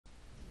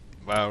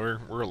Wow,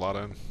 we're a lot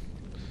in.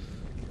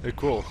 Hey,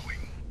 cool.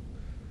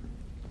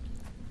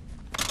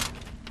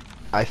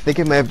 I think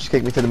it may have just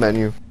kicked me to the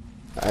menu.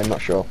 I'm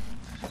not sure.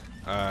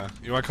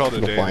 You want to call it a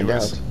We'll day find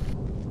anyways? out.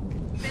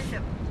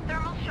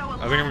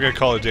 I think I'm gonna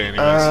call it a day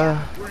anyways.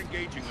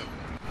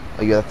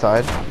 Are you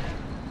outside?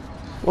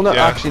 Well, no,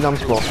 Yeah. actually, no, I'm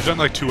cool. We've done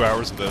like 2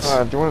 hours of this.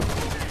 Do you want?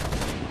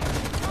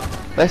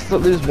 Let's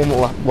lose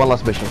one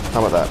last mission.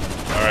 How about that?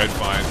 Alright,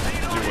 fine.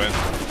 You win.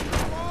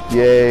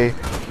 Yay!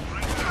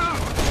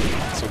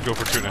 So go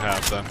for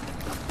 2.5 then.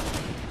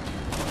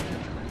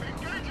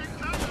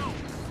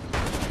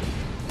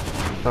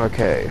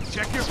 Okay.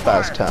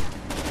 Spaz tap.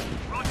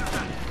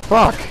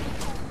 Fuck!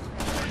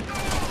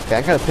 Okay,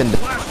 I kind of pinned it.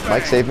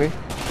 Mike, save me.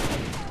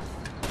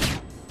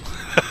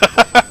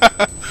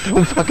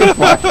 Don't fucking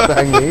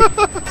flashbang me.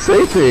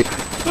 Save me.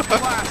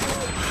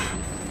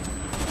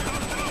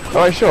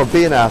 Alright, sure,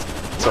 be an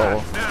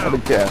asshole. I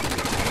don't care.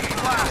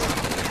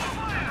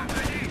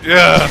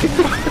 Yeah!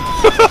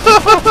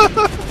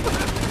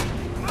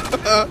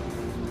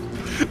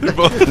 You're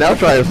both Now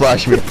try to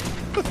flash me.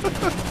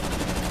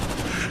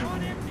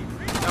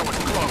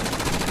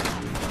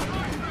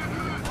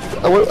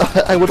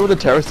 I wonder what the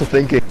terrorists are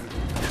thinking.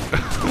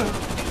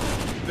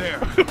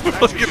 We're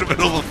like in the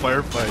middle of a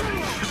firefight.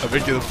 I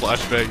think you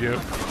flashbang you.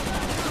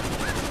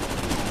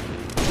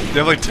 They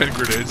have like 10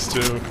 grenades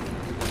too.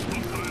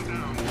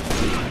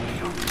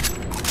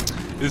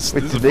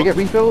 Wait, did they get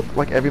refilled?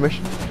 Like every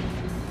mission?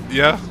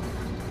 Yeah.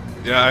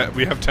 Yeah,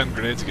 we have 10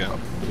 grenades again.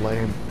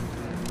 Lame.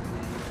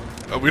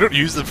 We don't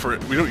use them for.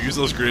 We don't use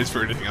those grenades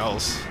for anything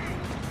else.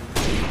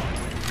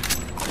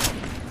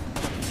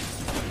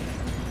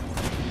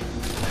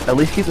 At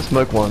least keep the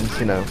smoke ones,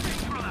 you know.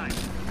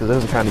 Because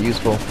those are kind of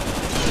useful.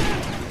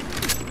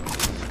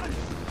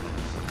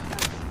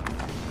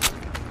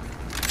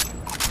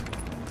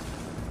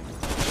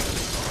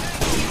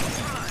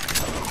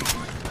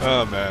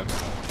 Oh man,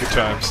 good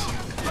times.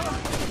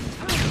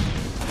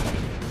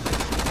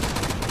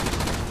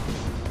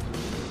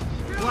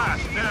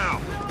 Flash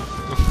now.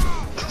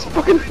 It's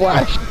fucking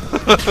flash.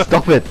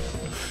 Stop it.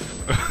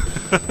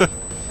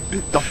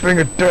 Stop being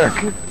a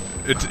dick.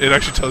 It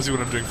actually tells you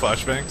when I'm doing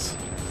flashbangs.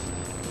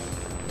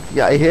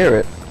 Yeah, I hear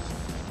it.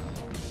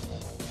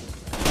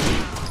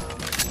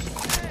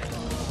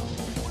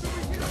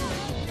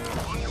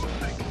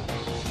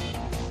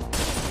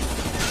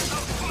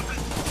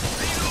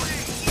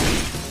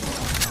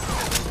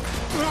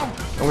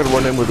 I'm gonna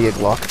run in with the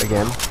Glock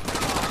again.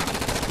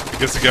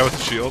 Against the guy with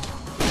the shield.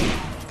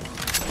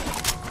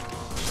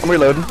 I'm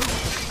reloading.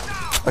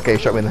 Okay,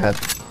 shot me in the head.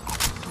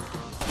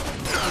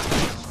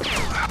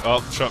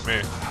 Oh, shot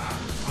me.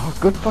 Oh,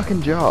 good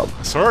fucking job.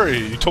 Sorry,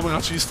 you told me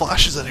not to use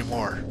flashes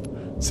anymore.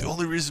 It's the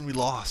only reason we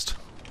lost.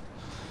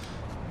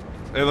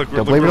 Hey, look,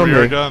 Don't blame it on we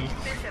are me. done.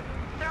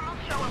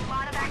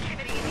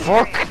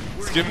 Fuck!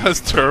 This game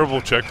has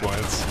terrible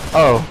checkpoints.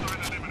 Oh.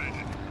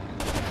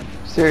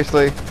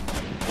 Seriously?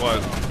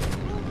 What?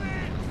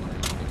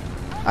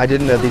 I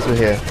didn't know these were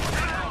here.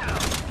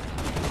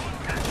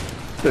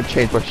 Gonna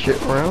change my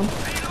shit around.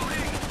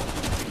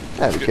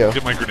 There we go.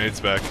 Get my grenades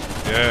back.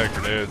 Yeah,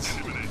 grenades.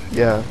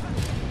 Yeah.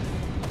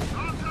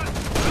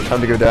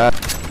 Time to go die.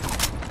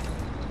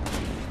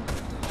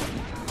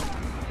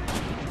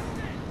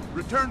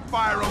 Return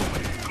fire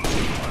only.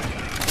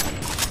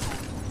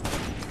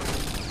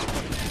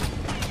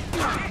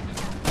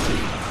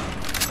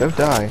 Don't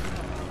die.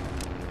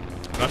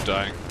 I'm not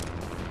dying.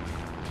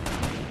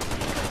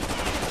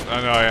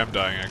 I know I am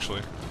dying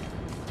actually.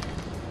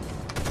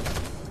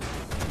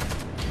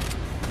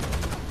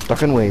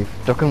 Duck and wave.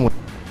 Duck and wave.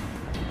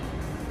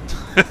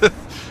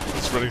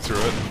 Just running through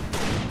it.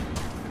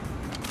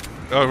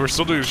 Oh, we're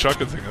still doing the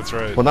shotgun thing, that's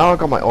right. Well, now I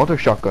got my auto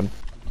shotgun.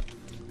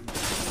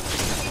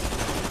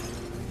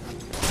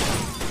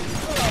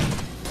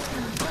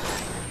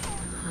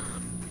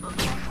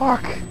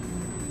 Fuck.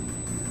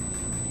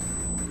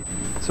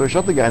 So I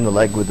shot the guy in the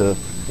leg with a,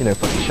 you know,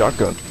 fucking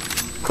shotgun.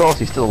 Of course,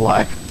 he's still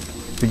alive.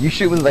 But you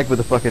shoot him in the leg with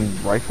a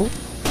fucking rifle?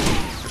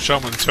 I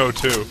shot him in the toe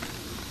too.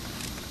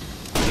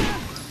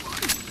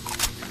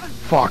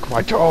 Fuck,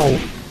 my toe!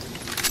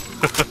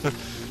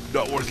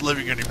 Not worth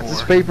living anymore. That's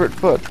his favorite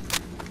foot.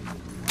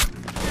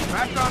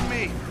 Back on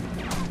me.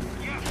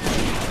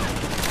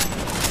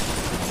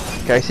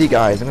 Okay, I see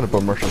guys. I'm gonna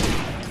bum rush him.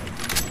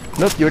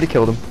 Nope, you already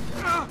killed him.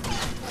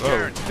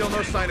 Jared, still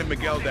no sign of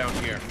Miguel down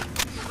here.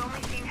 We've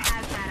only seen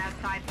hazmat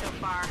outside so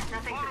far.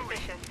 Nothing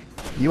suspicious.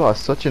 You are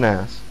such an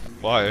ass.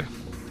 Why?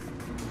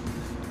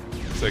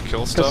 Does that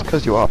kill Just stuff?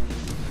 because you are.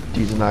 Do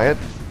you deny it?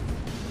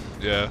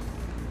 Yeah.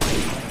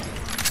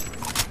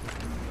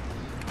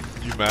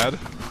 You mad?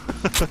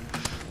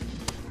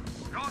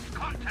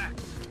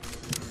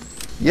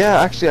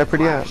 Yeah, actually, I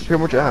pretty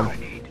much am.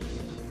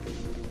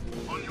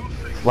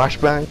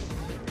 Flashbang?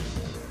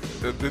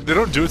 They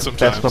don't do it sometimes.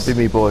 That's not be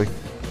me, boy.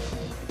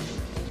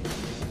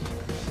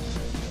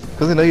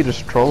 Because they know you're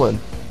just trolling.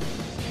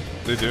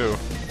 They do.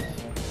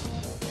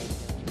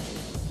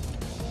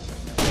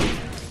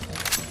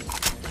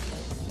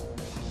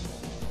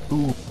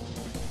 Ooh.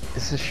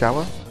 Is this a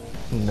shower?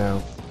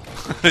 No.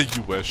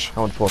 You wish.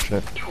 How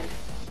unfortunate.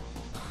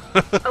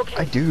 Okay.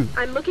 I do.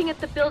 I'm looking at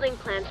the building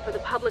plans for the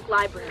public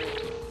library.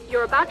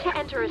 You're about to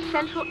enter a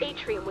central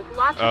atrium with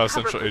lots of cover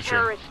central for atrium.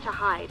 terrorists to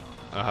hide.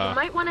 You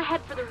might want to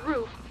head for the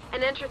roof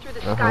and enter through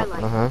the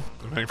skylight. I'm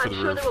heading for I'm the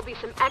sure roof. there will be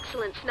some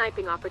excellent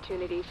sniping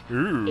opportunities.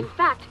 Ooh. In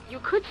fact, you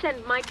could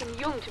send Mike and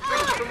Jung to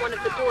breach from one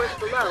of the doors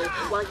below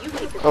while you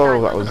take the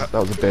Oh, skylight. that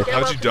was a bit.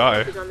 How'd you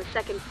die? Is on the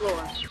second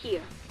floor.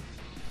 Here.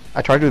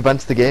 I tried to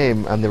advance the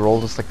game, and they were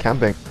all just like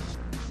camping.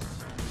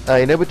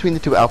 You know, between the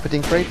two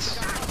Alpha-Ding crates?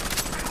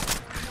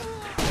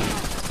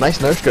 Nice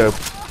no-scope.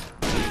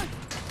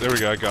 There we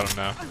go, I got him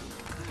now.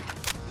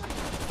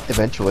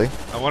 Eventually.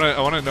 I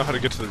wanna know how to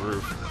get to the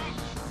roof.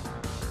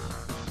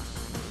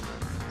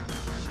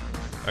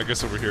 I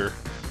guess over here.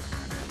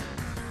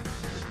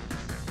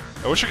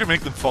 I wish I could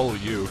make them follow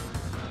you.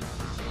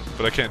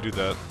 But I can't do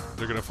that.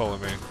 They're gonna follow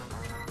me.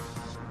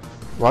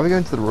 Why are we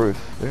going to the roof?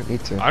 We don't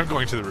need to. I'm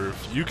going to the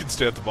roof. You can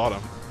stay at the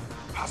bottom.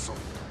 Hustle.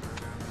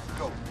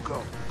 Go,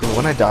 go. Because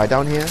when I die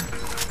down here,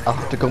 I'll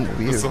have to come with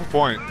you. That's the whole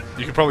point.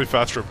 You can probably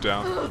fast rope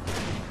down.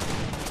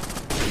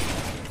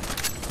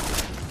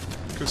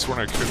 Could've sworn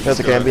I could. There's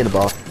a game in the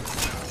bar.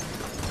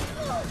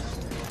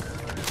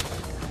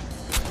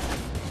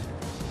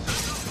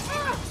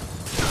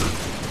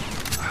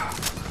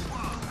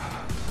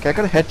 Okay, I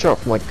got a headshot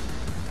from like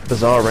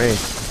bizarre range,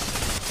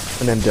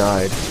 and then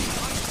died.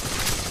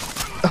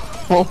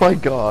 Oh my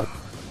god!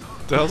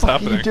 What the hell's What are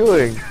happening? you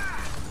doing?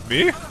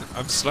 Me?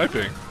 I'm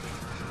sniping.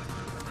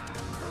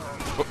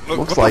 What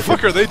Looks the like fuck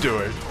it. are they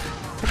doing?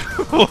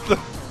 What the-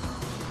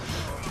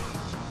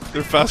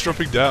 They're fast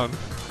roping down.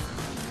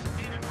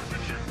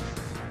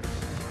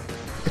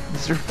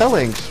 It's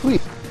repelling.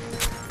 Sweet.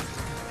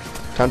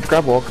 Time to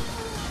grab walk.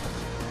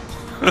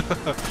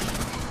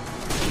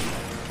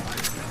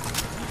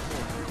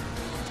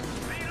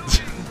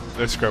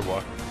 Nice grab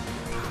walk.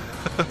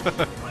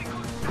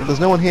 There's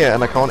no one here,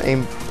 and I can't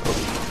aim.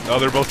 Oh,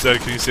 they're both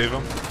dead. Can you save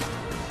them?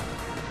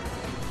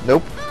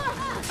 Nope.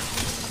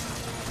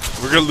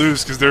 We're gonna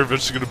lose because they're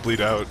eventually gonna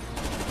bleed out.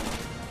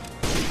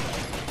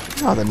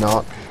 No, they're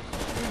not.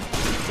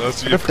 So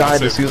that's I'd have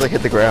died as soon as I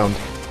hit the ground.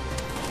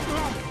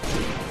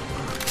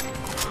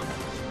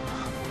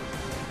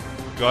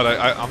 God,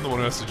 I'm the one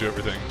who has to do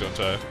everything, don't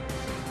I?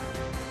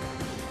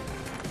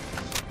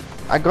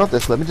 I got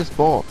this. Let me just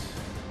spawn.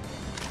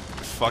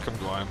 Fuck, I'm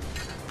going.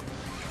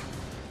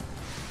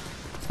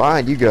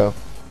 Fine, you go.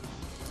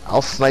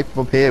 I'll snipe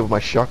from up here with my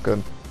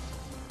shotgun.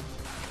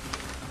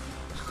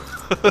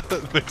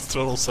 Makes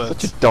total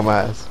Such a sense.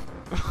 dumbass.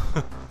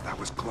 That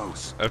was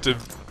close. I have to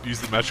use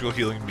the magical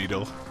healing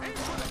needle.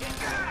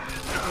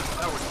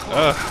 That was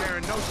close.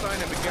 Darren, no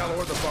sign of Miguel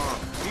or the bomb.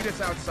 Meet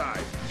us outside.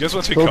 You guys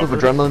want to take Filled with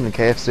cover? adrenaline and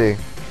KFC.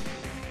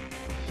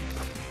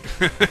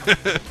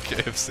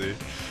 KFC.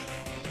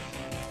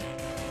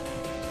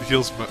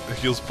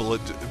 Heals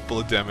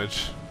bullet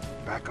damage.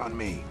 Back on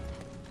me.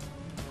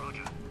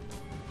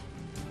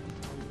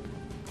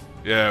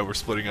 Yeah, we're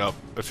splitting up.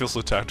 I feel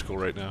so tactical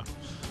right now.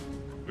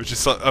 Which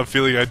is a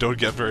feeling I don't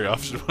get very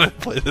often when I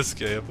play this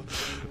game.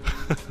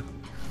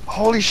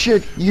 Holy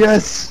shit,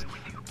 yes!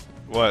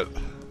 What?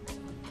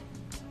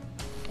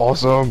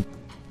 Awesome.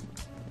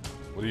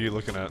 What are you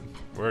looking at?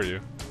 Where are you?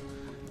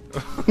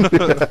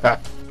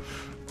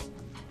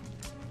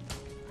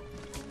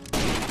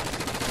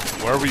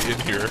 Why are we in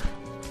here?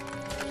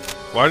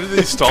 Why do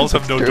these stalls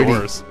have no Dirty.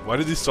 doors? Why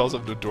do these stalls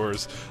have no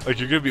doors? Like,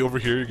 you're gonna be over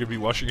here, you're gonna be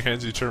washing your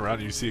hands, and you turn around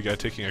and you see a guy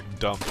taking a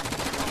dump.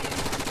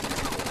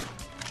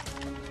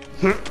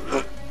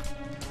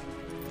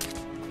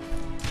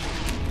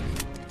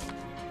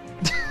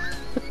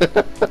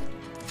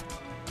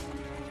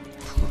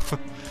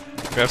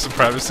 Can I have some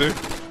privacy?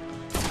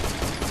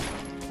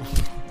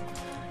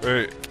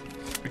 Wait,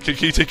 can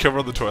you take cover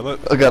on the toilet?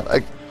 Oh god,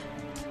 I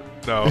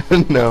No.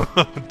 no.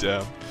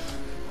 Damn.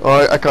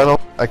 Oh, I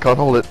can't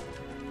hold it.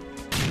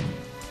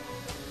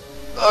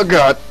 Oh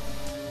god.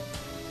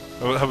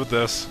 How about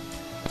this?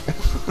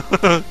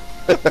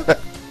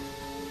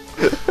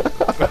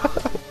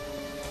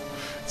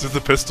 It's with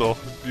the pistol.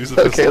 Use the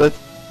pistol. Okay, let's.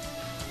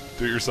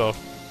 Do it yourself.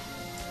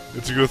 You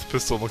have to go with the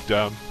pistol and look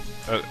down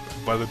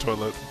by the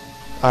toilet.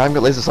 I haven't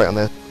got laser sight on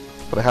this,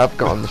 but I have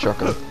gotten the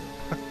shotgun.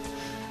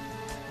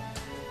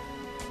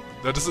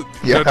 That doesn't.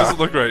 Yeah. That doesn't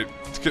look right.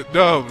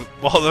 No.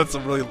 Well, that's a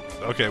really.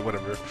 Okay,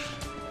 whatever.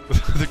 I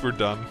think we're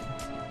done.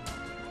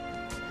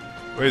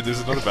 Wait,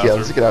 there's another bathroom. Yeah,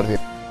 let's get out of here.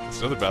 There's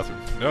another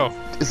bathroom. No.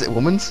 Is it a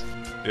woman's?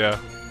 Yeah.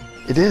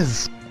 It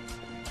is.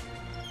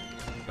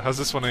 How's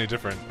this one any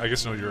different? I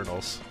guess no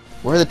urinals.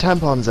 Where are the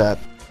tampons at?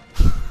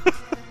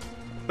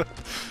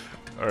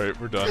 Alright,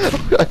 we're done.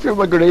 I threw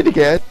my grenade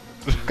again.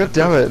 God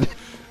damn it.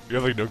 We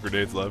have like no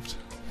grenades left.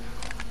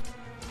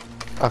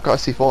 I've got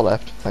a C4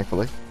 left,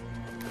 thankfully.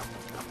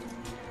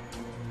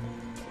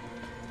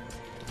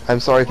 I'm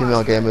sorry,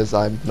 female gamers,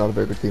 I'm not a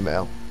very good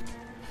female.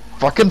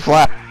 Fucking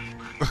flat!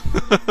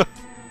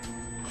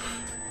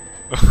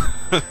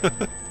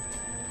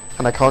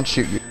 And I can't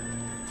shoot you.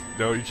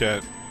 No, you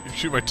can't. You can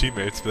shoot my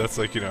teammates, but that's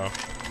like, you know.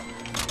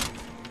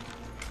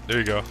 There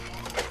you go.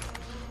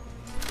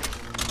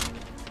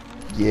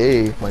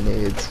 Yay, my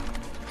nades.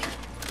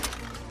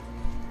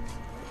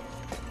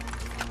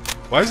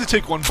 Why does it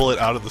take one bullet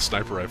out of the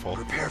sniper rifle?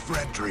 Prepare for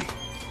entry.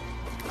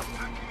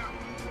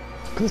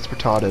 Because it's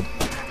retarded.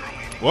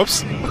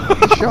 Whoops.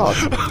 Good job.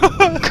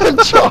 Good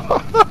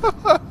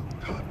job.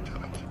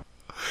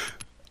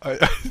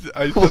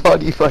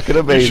 What? You fucking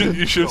amazing.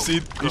 You should have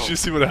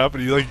seen what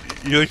happened. You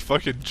like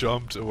fucking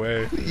jumped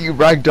away. You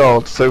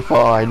ragdolled so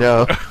far, I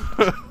know.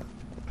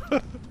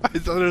 I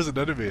thought there was an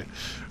enemy.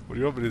 What do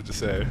you want me to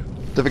say?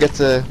 Don't forget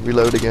to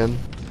reload again.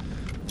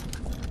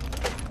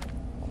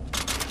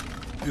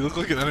 You look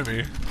like an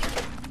enemy.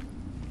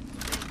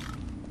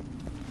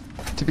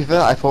 To be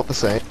fair, I thought the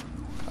same.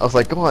 I was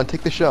like, come on,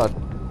 take the shot.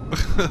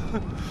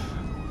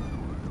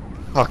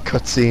 Oh,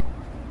 cutscene.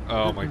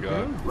 Oh my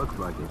god. Looks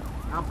like it.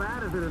 How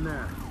bad is it in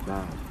there?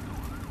 Bad.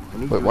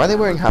 Wait, why are they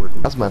wearing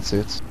hazmat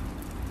suits?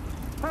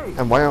 Hey,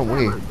 And why aren't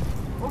we?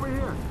 over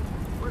here.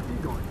 Where's he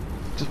going?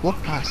 Just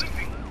walk past.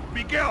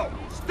 Miguel,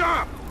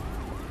 stop!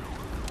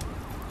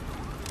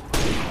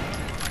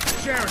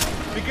 Sharon,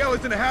 Miguel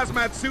is in a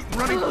hazmat suit and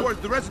running towards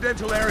the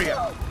residential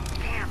area.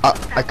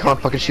 I can't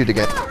fucking shoot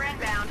again.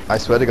 I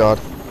swear to God.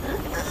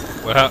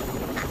 What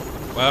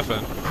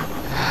happened?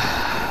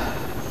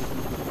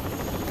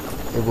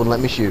 It wouldn't let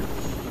me shoot.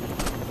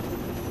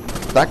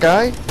 That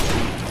guy?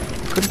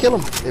 Couldn't kill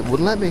him. It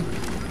wouldn't let me.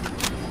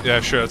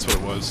 Yeah, sure, that's what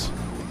it was.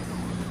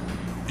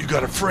 You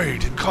got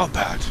afraid in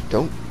combat.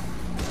 Don't.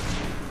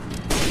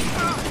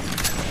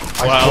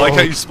 Wow, I like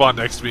how you spawned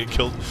next to me and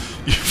killed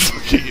you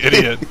fucking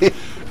idiot.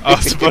 I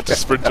was about to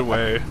sprint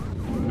away.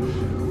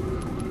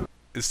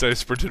 Instead I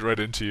sprinted right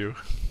into you.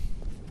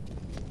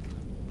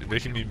 You're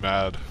making me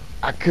mad.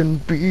 I can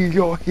be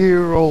your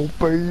hero,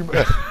 baby.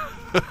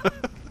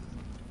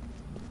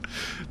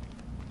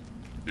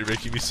 You're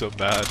making me so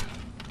mad.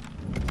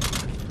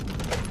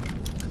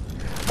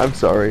 I'm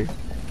sorry.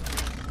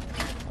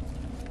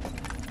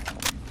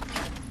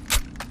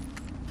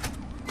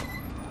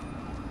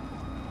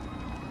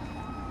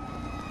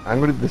 I'm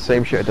gonna do the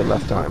same shit I did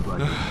last time.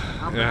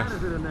 Yeah.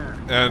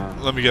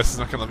 And let me guess, it's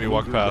not gonna let me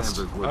walk past.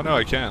 Oh no,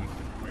 I can.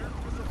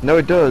 No,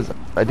 it does.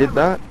 I did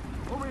that.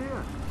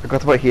 I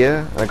got about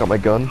here, and I got my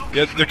gun.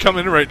 Yeah, they're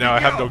coming in right now. I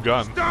have no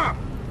gun. Stop!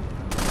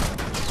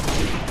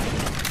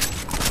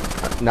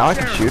 Now I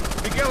can shoot.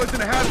 Miguel is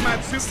in a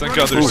hazmat suit. Thank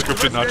God they're running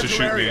towards the scripted not to residential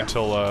shoot me area.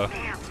 until,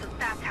 Damn, so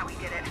that's how we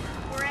did it.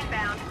 We're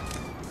inbound.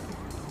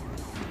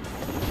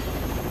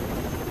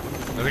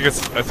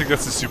 I think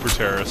that's a super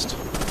terrorist.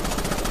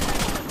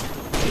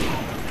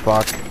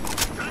 Fuck.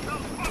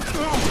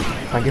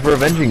 Thank you for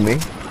avenging me.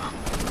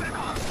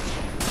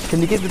 Can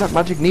you give me that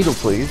magic needle,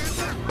 please?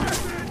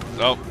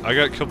 Oh, I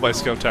got killed by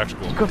Scout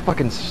Tactical. You got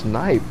fucking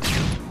sniped.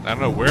 I don't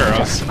know where. I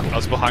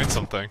was behind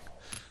something.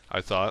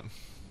 I thought.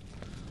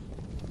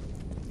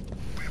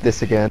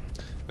 This again.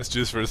 Let's do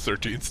this for the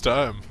 13th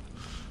time.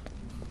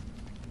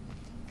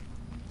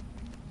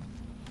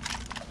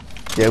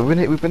 Yeah,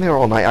 we've been here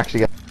all night,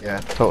 actually. Yeah,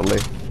 totally.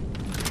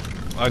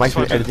 I Might just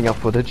be wanted editing out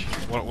footage.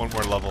 one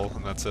more level,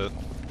 and that's it.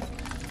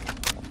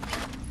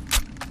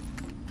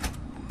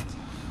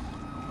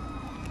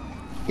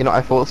 You know,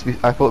 I thought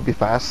it'd be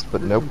fast,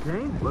 but nope.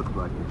 Looks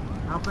like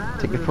it. How bad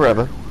Take me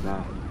forever.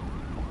 Bad.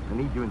 I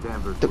need you in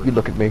Danvers. Don't you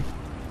look at me.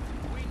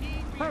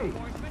 Hey,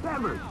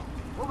 Danvers!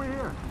 Over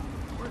here!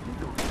 Where's he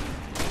going?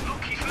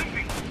 Look, he's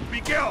leaving!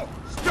 Miguel,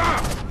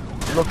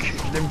 stop! Look,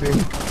 he's limping.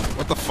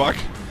 What the fuck?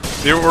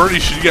 They were already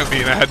shooting at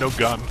me, and I had no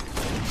gun.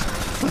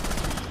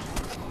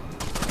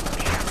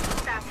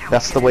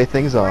 That's the way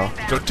things are.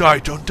 Don't die!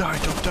 Don't die!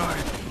 Don't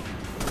die!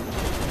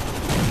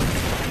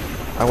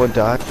 I won't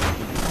die.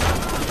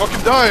 I'm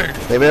fucking dying!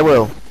 Maybe I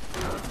will.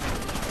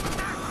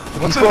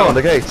 What's He's spawned,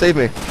 okay, save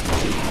me.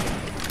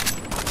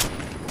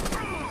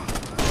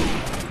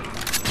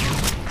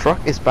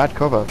 Truck is bad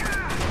cover.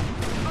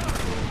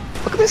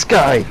 Look at this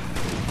guy!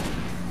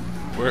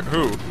 Where?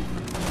 Who?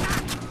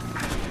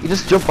 He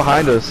just jumped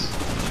behind us.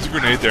 There's a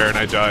grenade there, and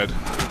I died.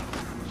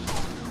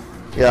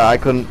 Yeah, I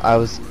couldn't. I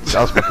was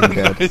fucking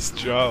dead. Nice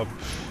job.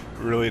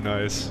 Really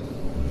nice.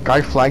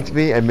 Guy flanked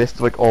me and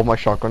missed like all my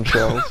shotgun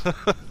shells.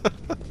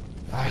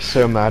 I'm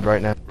so mad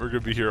right now. We're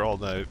gonna be here all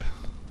night.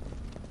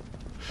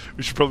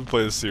 We should probably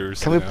play this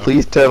seriously. Can we now.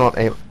 please turn on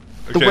aim?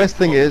 The Okay, worst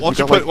thing is, why we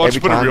don't got you like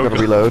every put a time real we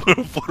gotta gun-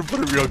 reload. put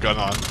a real gun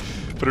on.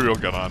 Put a real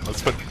gun on.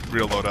 Let's put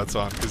real loadouts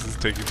on because this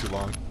is taking too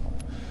long.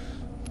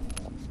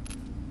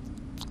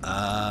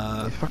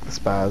 Fuck the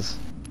spaz.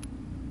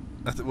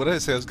 What did I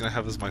say I was gonna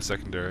have as my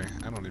secondary?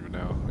 I don't even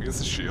know. I guess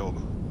the shield.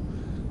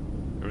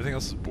 Everything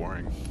else is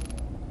boring.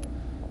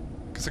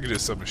 Guess I could do a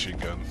submachine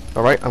gun.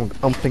 Alright, I'm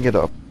umping it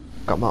up.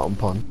 Got my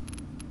ump on.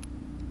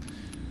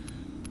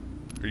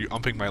 Are you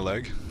umping my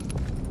leg?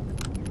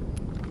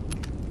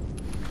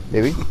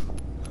 Maybe?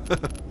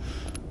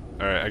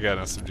 Alright, I got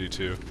an SMG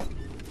too.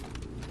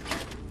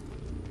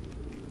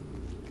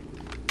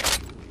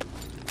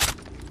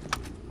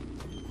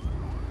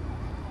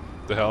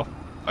 The hell?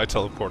 I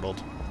teleported.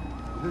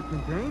 Is it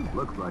contained?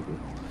 Looks like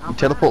it. You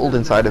teleported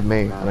inside of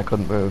me and I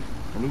couldn't move.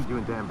 I need you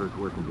in Danvers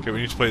working. Okay,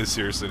 we need to play this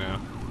seriously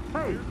now.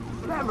 Hey,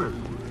 Danvers!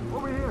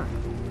 Over here!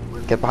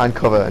 Get behind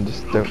cover and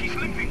just don't.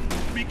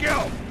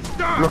 Miguel,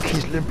 stop! Look,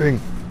 he's limping.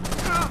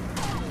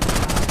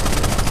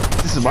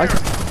 This is my.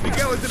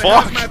 Miguel is in a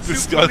Fuck, hazmat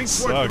this suit gun running towards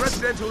the sucks.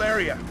 residential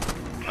area.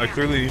 I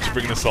clearly need to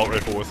bring an assault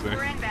rifle with me.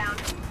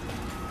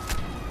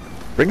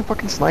 Bring a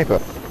fucking sniper.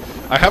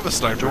 I have a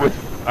sniper.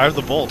 I have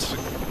the bolt.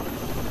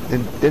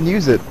 Then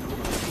use it.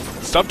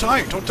 Stop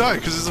dying! Don't die!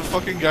 Because there's a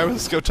fucking guy with a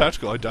Scout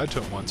Tactical. I died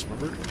to him once,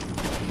 remember?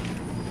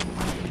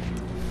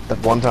 That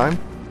one time.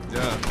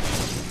 Yeah.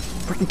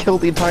 Freaking kill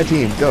the entire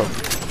team. Go.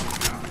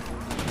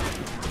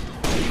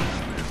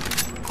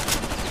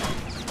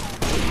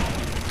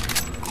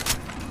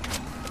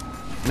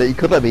 No, you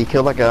could let me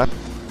kill that guy.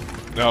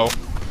 No.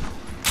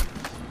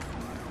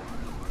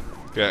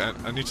 Yeah,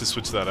 I need to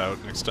switch that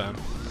out next time.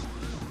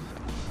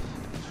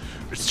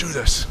 Let's do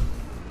this!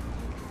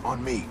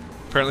 On me.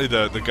 Apparently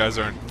the guys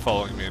aren't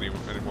following me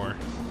anymore.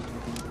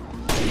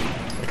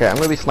 Okay, I'm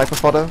gonna be sniper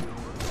fodder.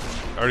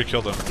 I already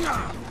killed him.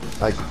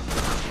 Like,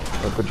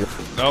 oh, good job.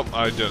 Nope,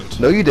 I didn't.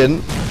 No, you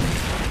didn't.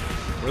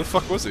 Where the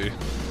fuck was he?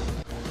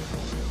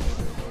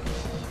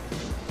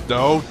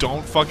 No,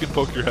 don't fucking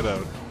poke your head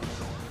out.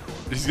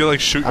 He's gonna like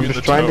shoot I'm you in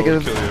just the trying toe to get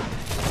and his- kill you.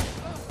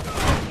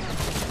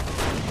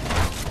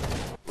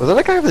 Was that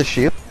a guy with a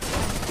shield?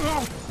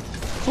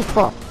 Oh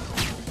fuck.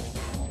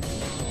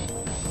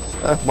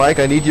 Mike,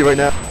 I need you right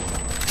now.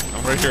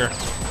 I'm right here.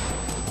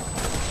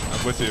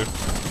 I'm with you.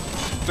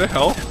 What the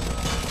hell?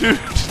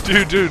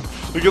 Dude.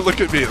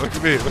 Look at me. Look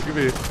at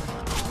me.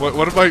 What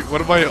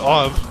am I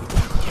on?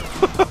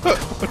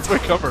 What's my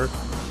cover?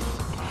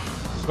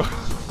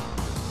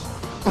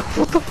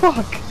 What the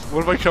fuck?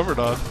 What am I covered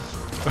on?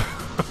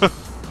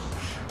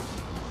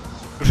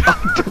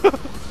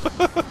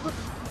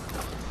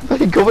 Are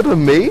you covered with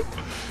me?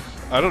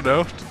 I don't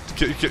know.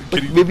 Can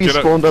Like, you maybe you get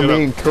spawned up, on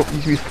get me up?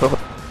 and use cover.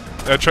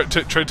 Try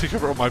to take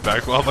cover on my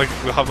back. We'll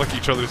have like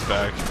each other's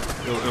back.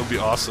 It'll be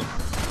awesome.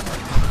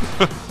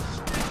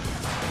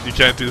 You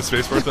can't do the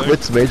spacebar thing?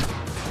 Glitch, mage.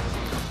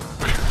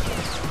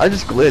 I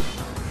just glitched.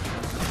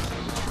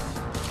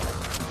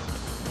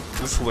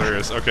 This is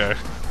hilarious. Okay.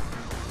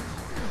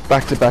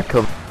 Back to back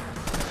cover.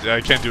 Yeah,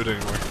 I can't do it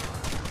anymore.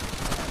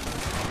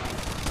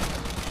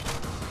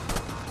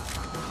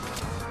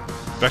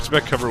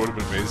 Back-to-back cover would have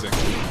been amazing.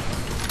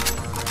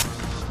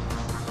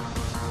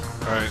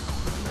 Alright.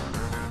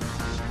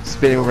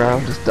 Spinning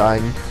around, just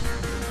dying.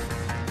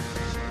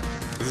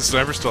 Is the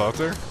sniper still out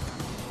there?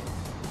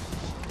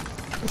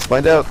 Let's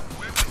find out.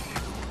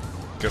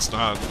 Guess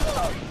not.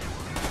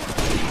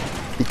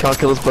 He can't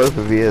kill us both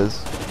if he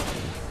is.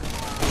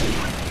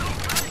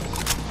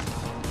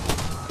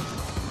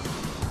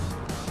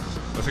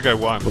 I think I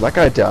won. Well, that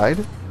guy died.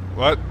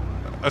 What?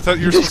 I thought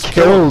you You were just supposed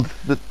to kill killed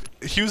him.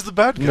 the. He was the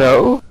bad guy.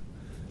 No.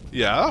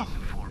 Yeah?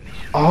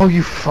 Oh,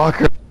 you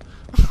fucker.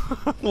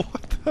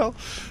 What the hell?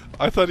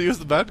 I thought he was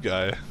the bad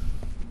guy.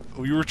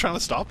 We were trying to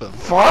stop him.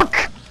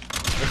 Fuck.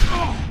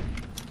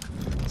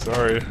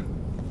 Sorry.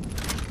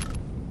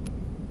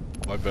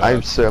 My bad.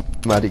 I'm so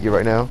mad at you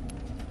right now.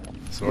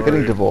 Sorry. We're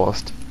getting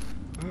divorced.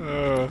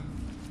 What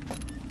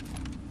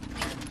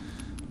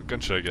gun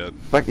should I get?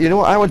 Like, you know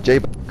what? I want Jay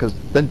back, because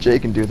then Jay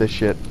can do this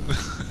shit.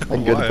 I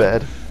can go to Why?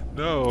 bed.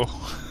 No.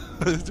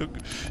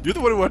 You're the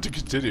one who wanted to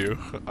continue.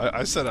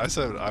 I said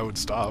I would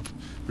stop.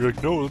 You're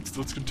like, no,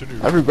 let's continue.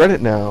 I regret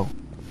it now.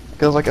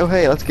 Because I was like, oh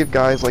hey, let's give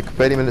guys like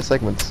 30-minute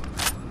segments.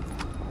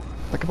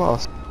 Like a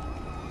boss. Is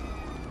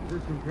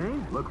this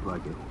contained? Looks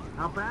like it.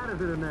 How bad is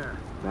it in there?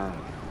 Bad.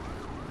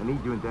 I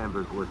need you and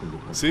Danvers working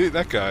together. See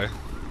that guy?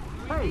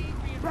 Hey,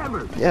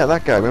 Danvers! Yeah,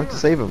 that guy. We have to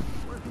save him.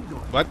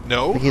 What? I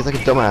No. think he's like a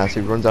dumbass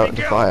who runs out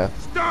into fire.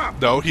 Stop!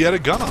 No, he had a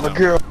gun on My him.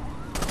 girl.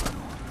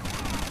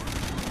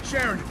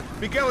 Sharon,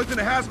 Miguel is in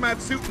a hazmat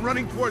suit and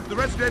running towards the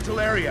residential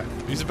area.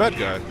 He's a bad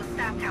guy.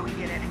 That's how we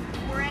did it.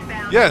 We're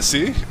inbound. Yeah,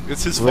 see?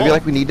 It's his Maybe fault.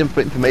 like we need him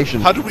for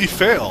information. How did we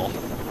fail?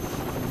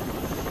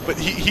 But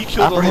he killed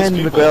all those Apprehend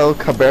people. Miguel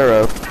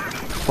Cabrera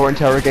for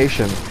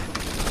interrogation.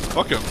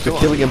 Fuck him. So Kill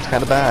killing him. him's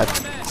kind of bad.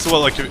 So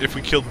what, like if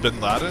we killed Bin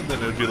Laden,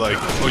 then it'd be like,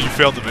 oh, you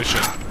failed the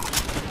mission.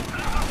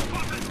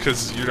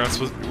 Because you're not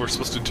supposed. We're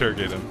supposed to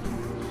interrogate him.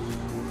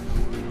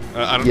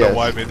 I don't know Yes.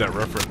 why I made that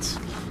reference.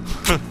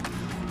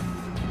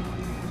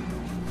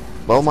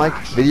 Well, Mike,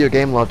 video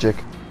game logic.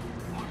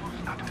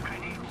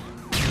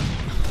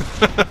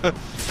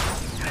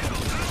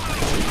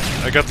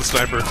 I got the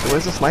sniper.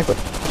 Where's the sniper?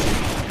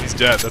 He's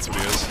dead. That's what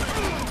he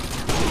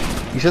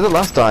is. You said it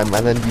last time,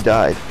 and then you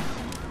died.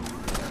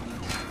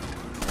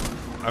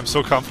 I'm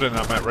so confident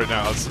I'm at right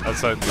now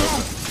outside in the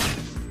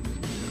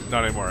open.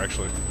 Not anymore,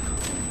 actually.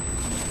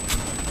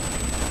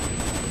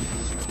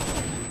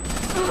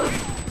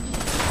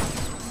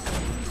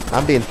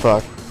 I'm being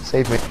fucked.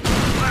 Save me.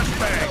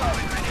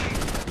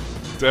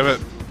 Damn it.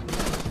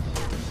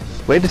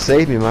 Way to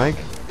save me, Mike.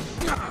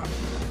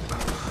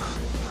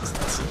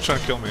 It's trying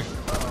to kill me.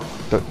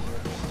 But,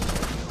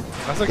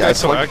 How's that yeah, guy it's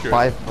so like accurate?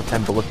 5 or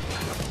 10 bullets.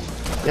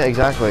 Yeah,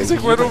 exactly. He's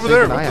like You right can over save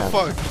there. an What eye the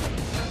out.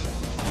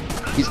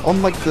 fuck? He's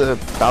on like the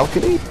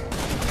balcony?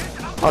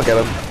 I'll get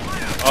him.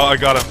 Oh, I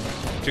got him.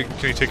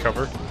 Can you take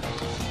cover?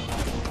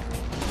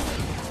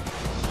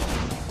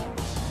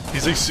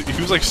 He's like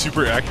he was like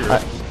super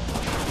accurate.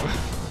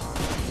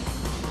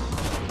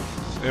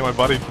 Hey,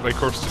 my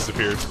corpse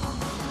disappeared.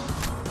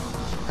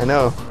 I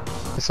know.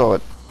 I saw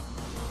it.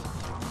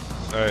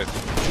 Alright.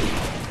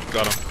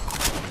 Got him.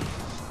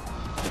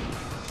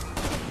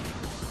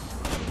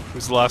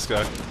 Who's the last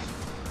guy?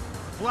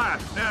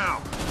 Flash,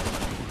 now!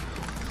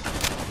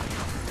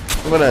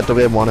 I'm gonna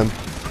WM1 him.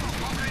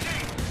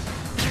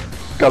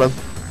 Got him.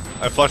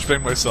 I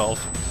flashbanged myself.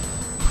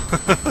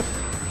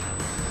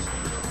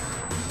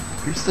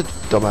 You're just a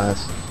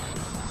dumbass.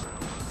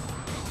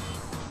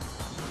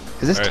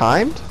 Is this Right.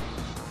 timed?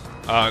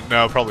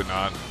 No, probably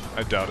not.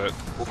 I doubt it.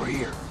 Over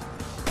here.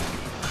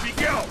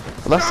 Miguel!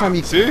 The last time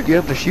you See? you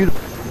have to shoot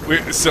him.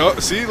 Wait, so,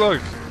 see,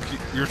 look.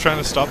 You're trying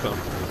to stop him.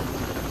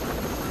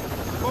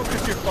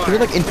 Focus your Can fire. you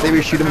like in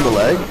theory shoot him in the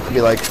leg and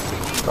be like,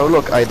 oh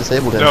look, I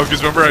disabled him. No,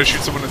 because remember I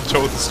shoot someone in the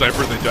toe with the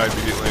sniper and they die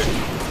immediately.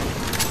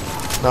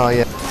 No,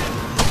 yeah.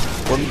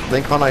 One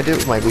thing can't I do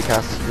with my weak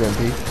ass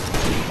UMP?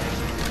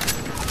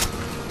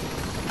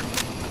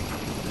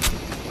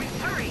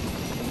 Hurry!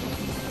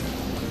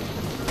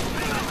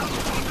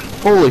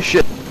 Holy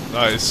shit!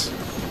 Nice.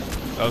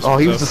 That was, Oh,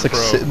 he that was just like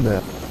pro. sitting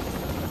there.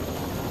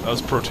 That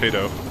was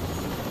potato.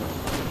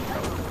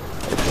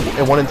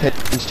 And 1 in 10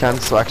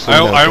 chance to actually.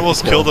 I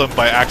almost killed him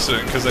by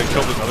accident because I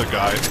killed another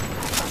guy.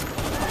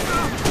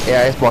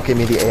 AI is blocking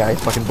me. The AI is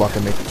fucking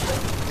blocking me.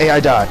 AI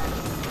die.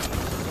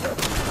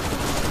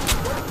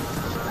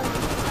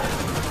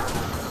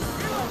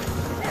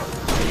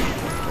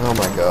 Oh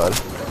my god.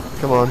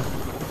 Come on.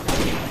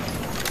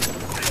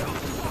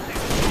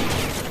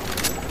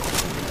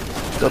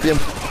 W.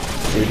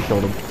 Dude, he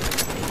killed him.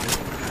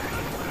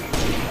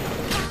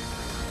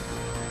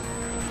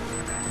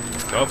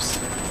 Oops.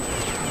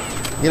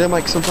 You know,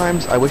 Mike,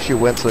 sometimes I wish you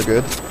weren't so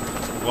good,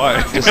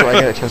 Why? just so I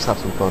get a chance to have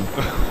some fun.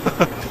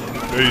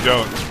 No, you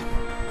don't.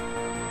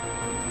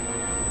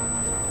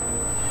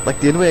 Like,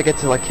 the only way I get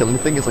to, like, kill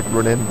anything is, like,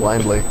 run in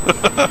blindly.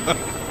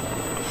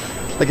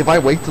 Like, if I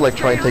wait to, like,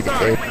 try and take a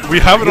aim, We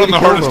have it on the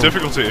kill hardest them.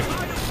 difficulty.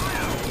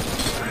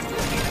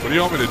 What do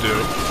you want me to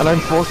do? and I'm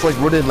forced to, like,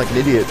 run in like an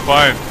idiot.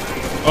 Fine.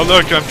 Oh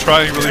look, I'm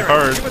trying really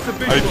hard. Give us a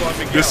visual on I'm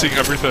Miguel. missing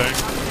everything.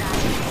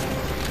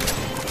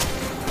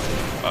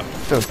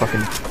 Don't fucking...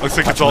 Looks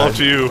like it's all up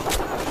to you.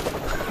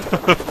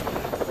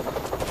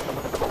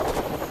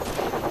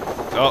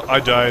 Oh, I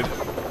died.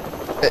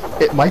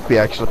 It might be,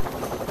 actually.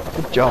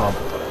 Good job.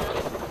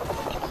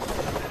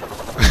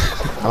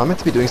 Am I meant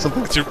to be doing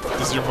something? This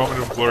is your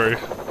moment of glory.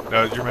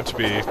 No, you're meant to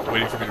be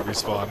waiting for me to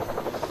respawn.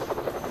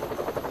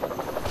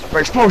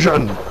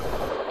 Explosion!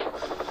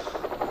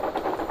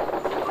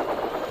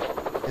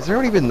 Is there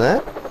anyone even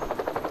there?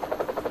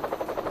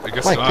 I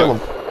guess Mike, not. kill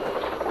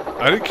him.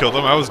 I didn't kill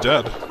them. I was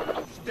dead.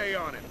 Stay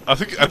on it. I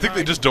think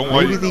they just don't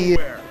want Maybe you.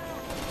 the... Nowhere.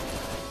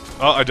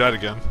 Oh, I died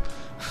again.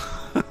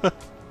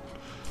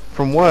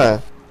 From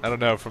where? I don't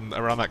know, from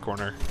around that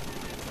corner.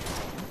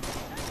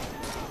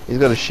 He's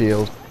got a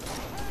shield.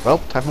 Well,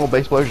 time for more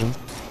base explosion.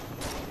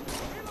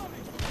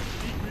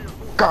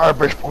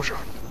 Garbage explosion!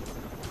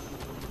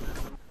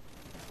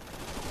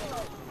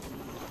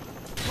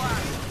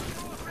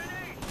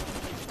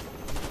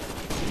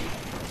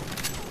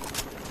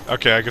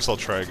 Okay, I guess I'll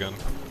try again.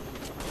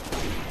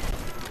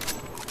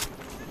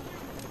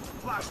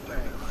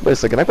 Flashbang. Wait a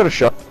second, I've got a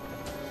shot.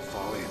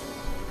 Fall in.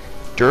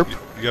 Derp.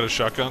 You got a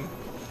shotgun?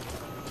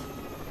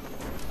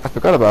 I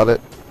forgot about it.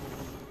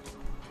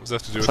 What does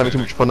that have to do I was with having too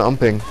anything? much fun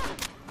umping.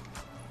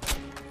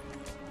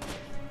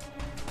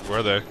 Where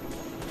are they?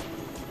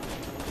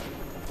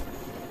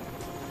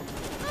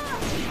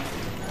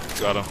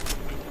 Got him.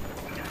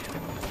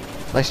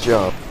 Nice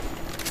job.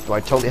 So I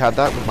totally had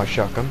that with my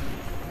shotgun.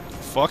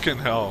 Fucking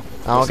hell.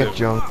 I'll That's get it.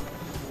 junk.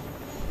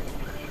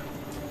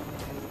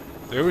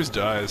 They always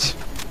dies.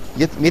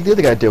 Me and the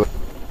other guy do it.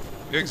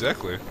 Yeah,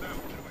 exactly.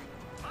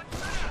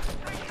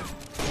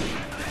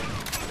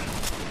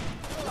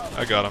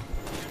 I got him.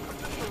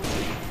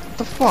 What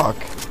the fuck?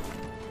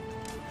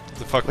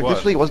 The fuck Like, what?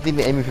 literally, it wasn't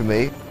even aiming for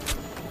me.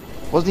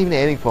 Wasn't even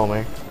aiming for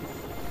me.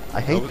 I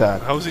hate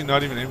that. How is he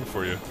not even aiming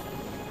for you?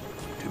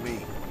 To me.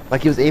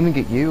 Like, he was aiming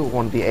at you,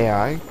 one of the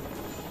AI.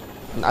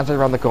 And as I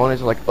ran the corner,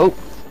 he's like, oh,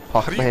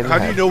 How do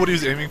you know what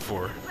he's aiming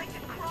for? Like the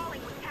crawling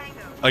with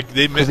tangos. Like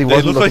they 'Cause he they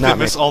wasn't look like looking they at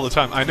me. miss all the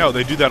time. I know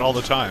they do that all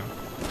the time.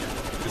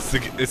 It's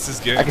this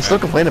game. I can still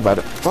man. complain about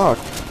it. Fuck.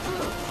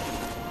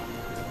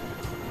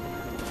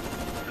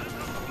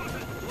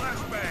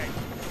 Flashbang.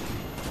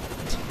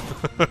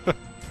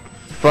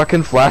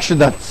 Fucking flashing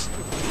that's...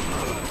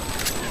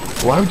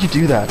 Why would you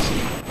do that?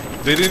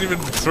 They didn't even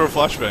throw a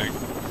flashbang.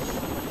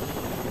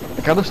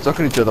 They're kind of stuck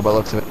on each other by the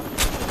looks of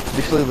it.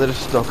 Literally, they're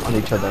just stuck on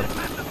each other.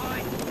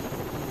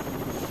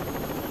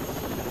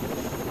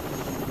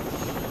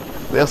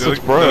 They're They such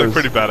look bros.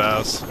 pretty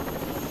badass.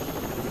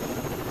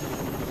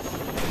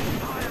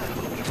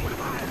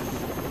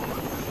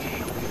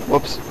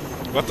 Whoops.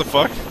 What the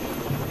fuck?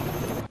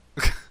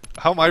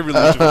 How am I relieved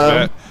of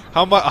command?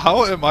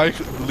 How am I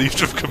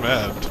relieved of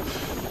command?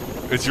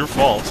 It's your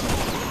fault.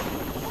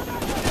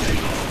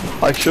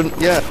 I shouldn't.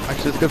 Yeah,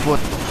 actually, it's a good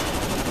point.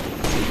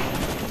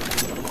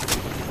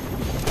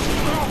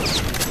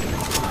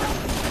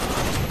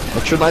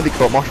 Like, shouldn't I be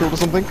court-martialed or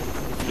something?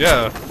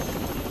 Yeah,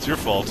 it's your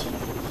fault.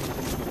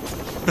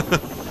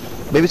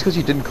 Maybe it's because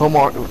you didn't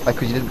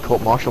because you didn't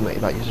court-martial me.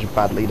 Like, you're such a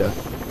bad leader.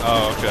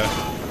 Oh, okay,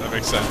 that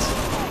makes sense.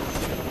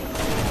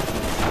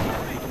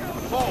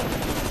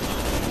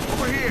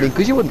 Over I here. mean,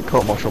 because you wouldn't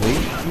court-martial me,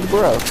 you're the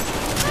bro.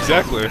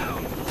 Exactly.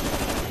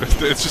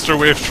 It's just our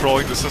way of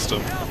trolling the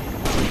system.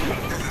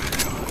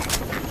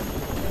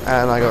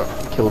 And I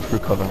got killed through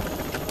cover.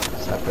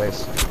 Sad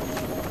face.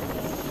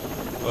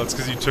 Well, that's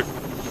because you took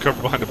cover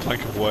behind a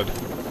plank of wood.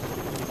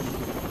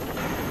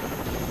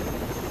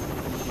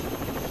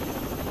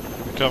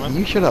 You coming?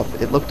 You shut up.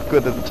 It looked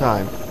good at the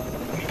time.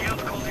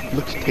 It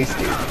looked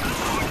tasty.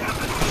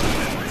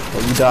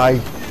 Oh, you die.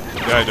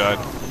 Yeah, I died.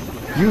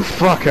 You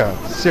fucker.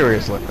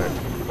 Seriously.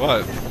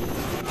 What?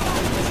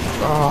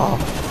 Oh.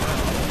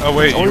 Oh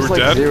wait, you Always were like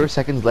dead? 0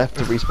 seconds left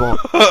to respawn.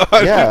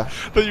 I Yeah.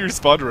 thought you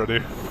respawned already.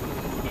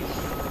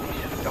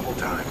 Double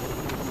time.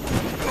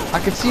 I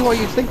could see why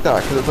you'd think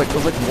that, because there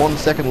was like 1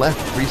 second left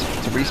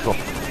to respawn.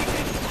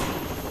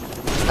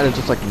 And it's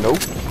just like, nope.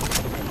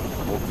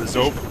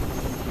 Nope.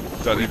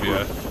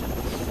 .avia.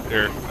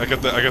 Here, I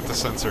got the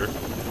sensor.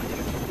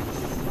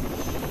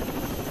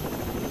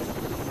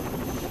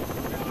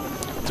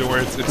 Don't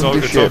worry, it's all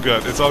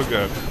good. It's all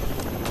good.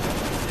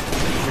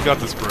 We got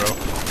this, bro.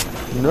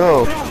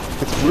 No.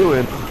 It's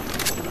ruined.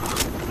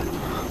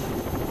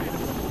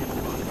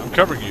 I'm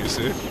covering you,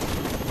 see?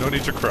 No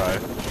need to cry.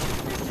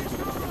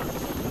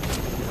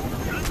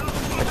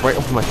 Like right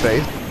up in my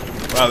face.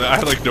 Wow, I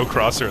had like no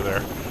crosshair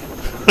there.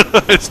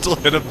 I still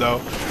hit him though,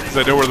 because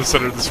I know where the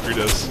center of the screen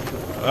is.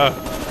 Ah.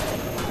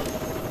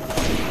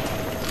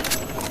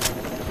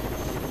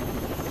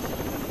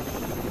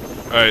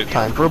 Alright.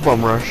 Time for a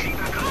bum rush.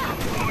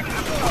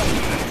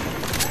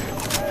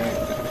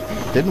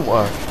 Didn't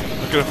work.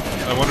 Look at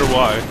him. I wonder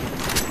why.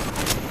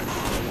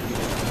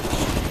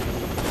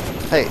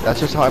 Hey, that's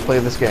just how I play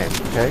this game,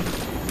 okay?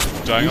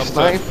 Dying You all the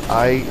time.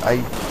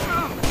 snipe,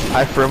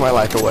 I throw my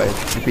life away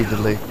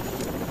repeatedly.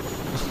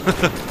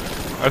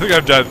 I think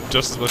I've died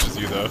just as much as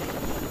you though.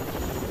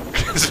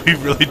 Because we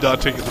really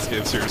not taking this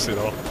game seriously at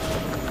all.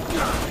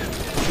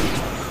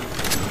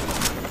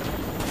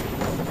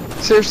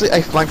 Seriously,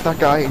 I flanked that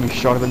guy and you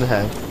shot him in the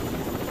head.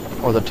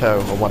 Or the toe,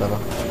 or whatever.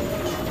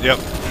 Yep.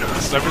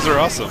 Snipers are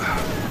awesome.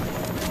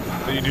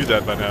 But you knew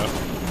that by now.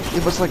 Yeah,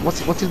 but it's like, what's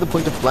the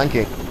point of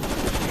flanking?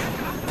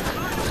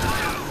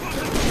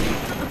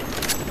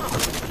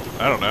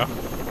 I don't know.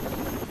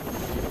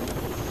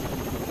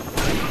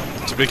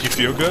 To make you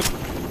feel good?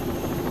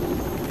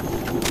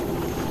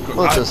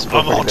 Well, it's just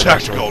I'm all pretty good,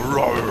 tactical.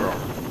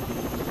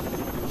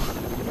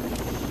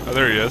 Oh,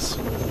 there he is.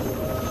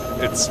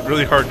 It's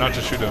really hard not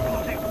to shoot him.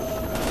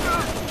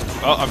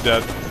 Oh, I'm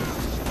dead.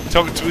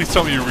 Please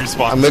tell me you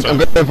respawn. I'm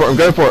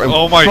going for it.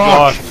 Oh my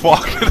god,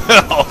 fucking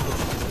hell.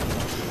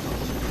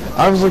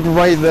 I was like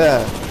right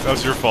there. That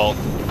was your fault.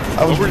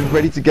 I was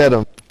ready to get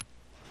him.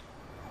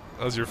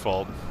 That was your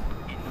fault.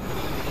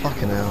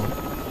 Fucking hell.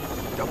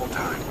 Double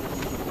time.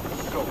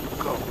 Go,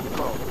 go,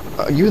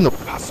 go. Are you in the...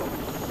 Hustle.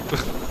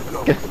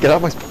 Go, Get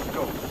out of my...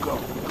 go, go,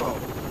 go.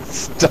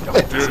 Stop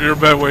it. You're a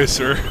bad way,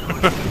 sir.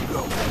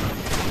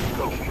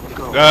 Go,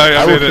 go. I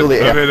I made will kill it.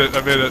 the I air. made it.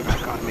 I made it.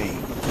 Back on me.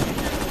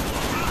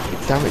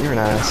 Damn it, you're an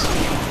ass.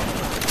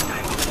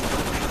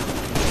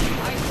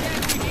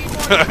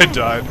 I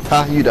died.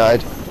 Ha, you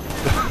died.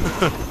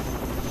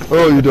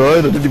 Oh, you died?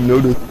 I didn't even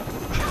notice.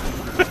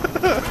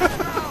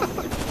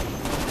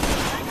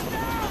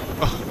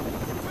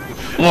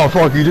 Oh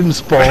fuck, you didn't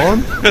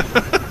spawn?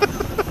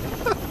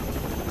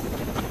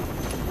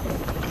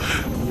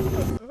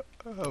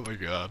 Oh my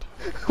god.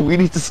 We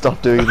need to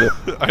stop doing this.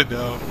 I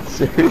know.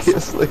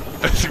 Seriously.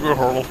 I think we're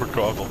horrible for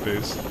co-op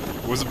phase.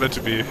 It wasn't meant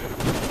to be.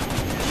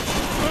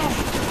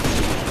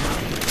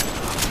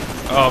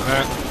 Oh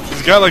man,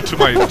 there's a guy like to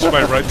my right to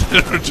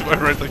my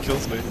right that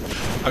kills me.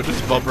 I'm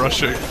just bum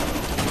rushing.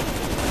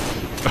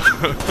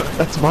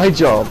 That's my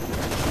job.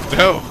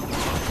 No,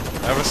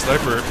 I'm a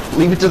sniper.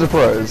 Leave it to the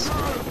pros.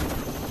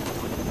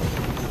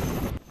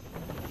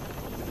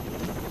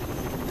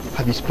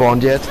 Have you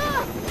spawned yet?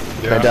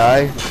 Can I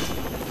die?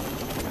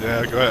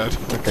 Yeah, go ahead.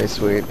 Okay,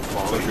 sweet.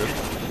 So good.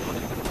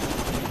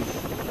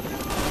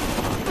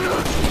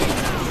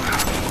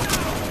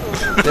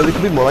 Yeah, we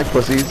could be more like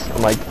pussies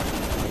and like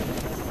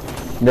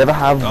never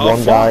have Oh, one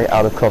fuck. guy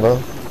out of cover.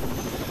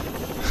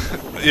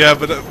 Yeah,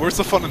 but where's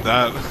the fun in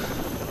that?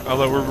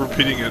 Although we're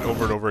repeating it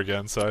over and over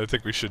again, so I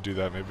think we should do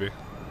that maybe.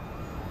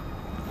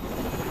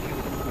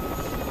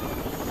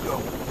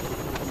 Go,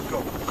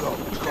 go, go,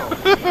 go.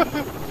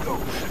 Go.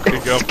 Okay,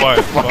 go,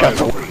 fine, Fuck out fine.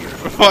 the way.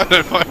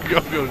 Fine, fine,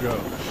 go, go, go.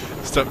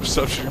 Stop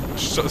shooting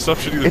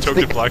the It's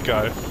token the- black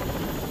guy.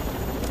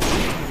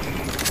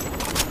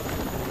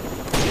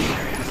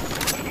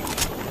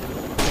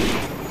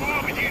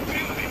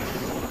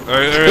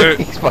 Alright.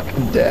 He's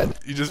fucking dead.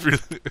 You just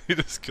you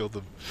just killed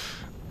him.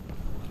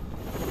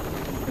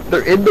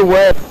 They're in the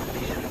web.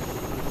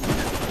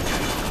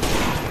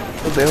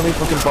 But they only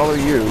fucking follow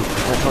you.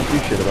 I can't do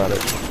shit about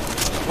it.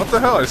 What the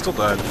hell? I still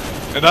died.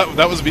 And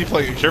that was me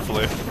playing it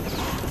carefully.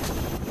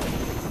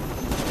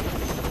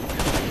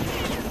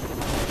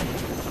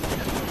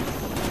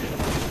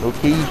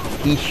 Okay,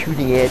 he's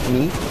shooting at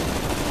me.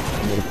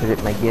 I'm gonna put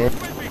it my gun.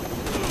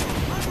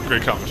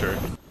 Great commentary.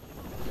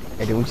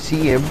 I don't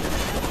see him.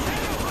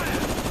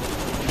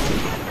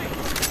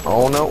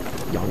 Oh no,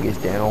 Young is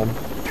down.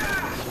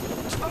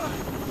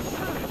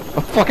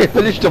 Oh fuck, I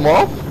finished him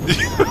off?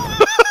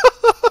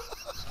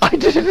 I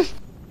didn't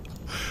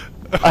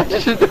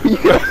know you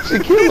could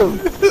actually kill him.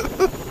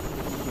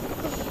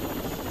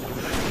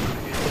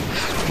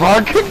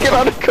 Fuck, get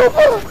out of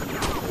cover!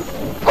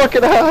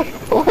 Fucking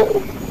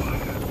asshole!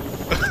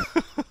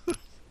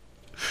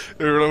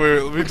 Wait,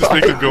 let me just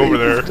make him go over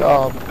there.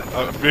 Stop.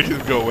 Make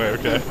him go away,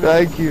 okay?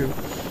 Thank you.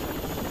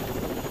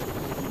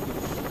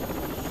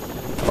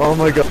 Oh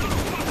my god.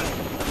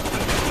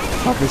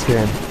 Fuck this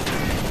game.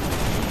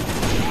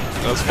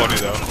 That's funny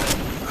though.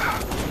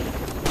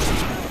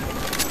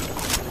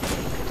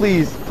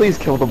 Please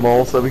kill them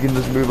all so we can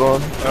just move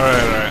on.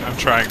 Alright, I'm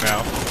trying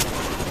now.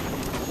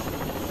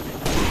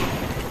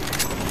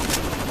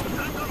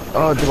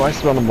 Oh, do I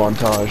smell a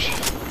montage?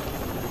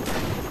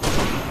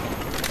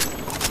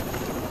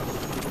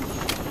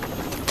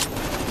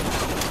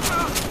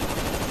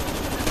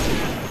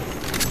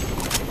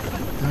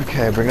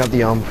 Okay, bring out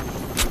the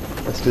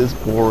Let's do this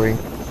boring.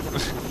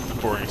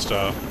 Boring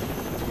stuff.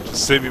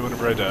 Just save me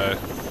whenever I die.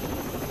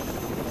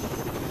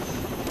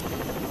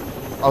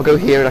 I'll go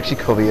here and actually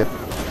cover you.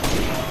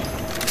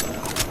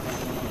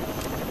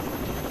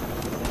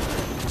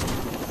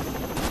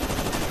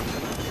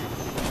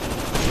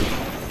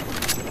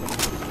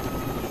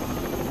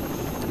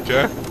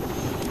 Okay.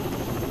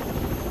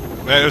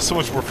 Man, it was so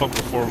much more fun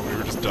before when we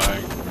were just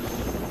dying.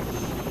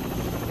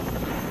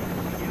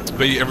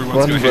 Bet you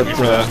everyone's gonna hate me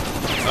for that.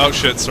 Oh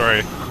shit,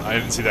 sorry. I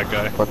didn't see that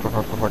guy. Fuck.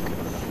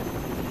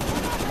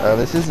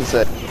 This isn't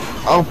set.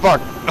 Oh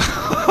fuck!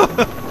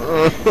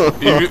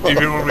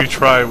 even when we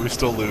try, we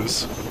still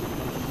lose.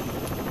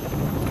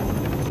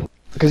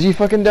 Because you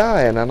fucking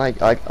die and I'm out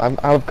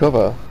of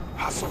cover.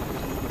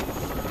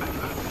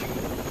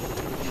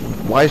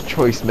 Wise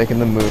choice making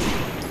the move.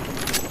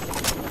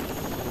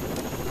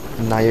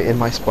 And now you're in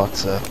my spot,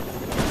 sir.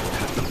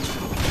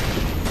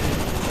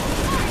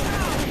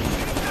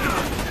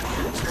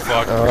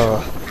 Fuck.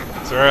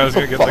 Sorry, I was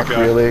gonna get that guy.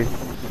 Really?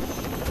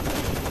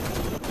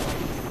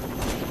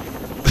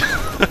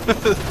 I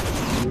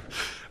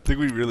think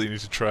we really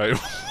need to try.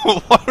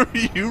 Why are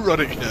you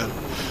running in?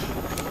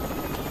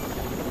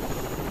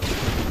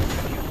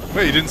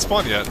 Wait, you didn't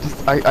spawn yet.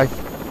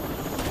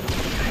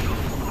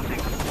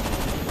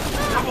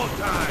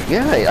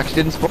 Yeah, I actually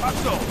didn't spawn.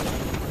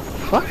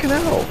 Fucking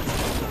hell.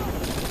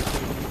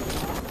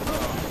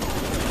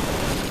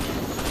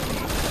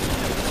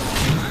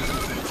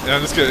 Yeah,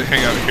 I'm just gonna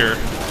hang out here.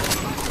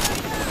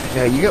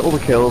 Yeah, you get all the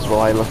kills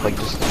while I look like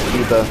just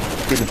be the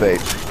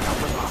bait.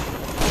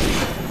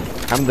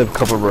 I'm the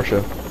cover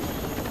rusher.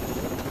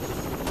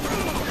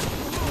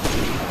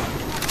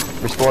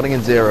 Respawning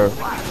in 0.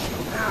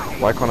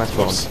 Why can't I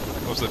spawn? Oops,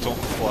 I told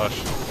him to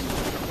flash.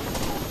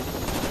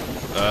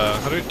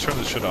 How do you turn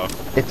this shit off?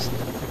 It's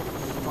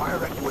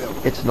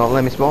not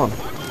letting me spawn.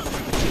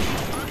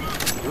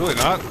 Really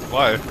not?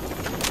 Why?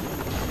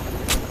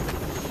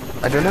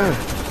 I don't know.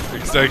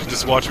 Because now you can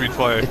just watch me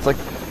play. It's like,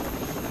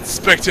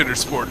 Spectator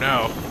sport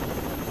now.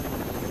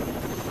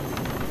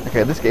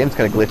 okay, this game's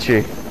kind of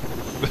glitchy.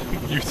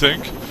 You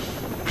think?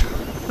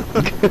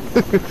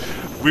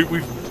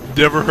 We've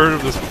never heard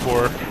of this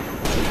before.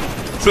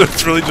 So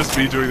it's really just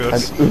me doing An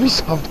this.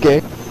 Ubisoft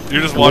game.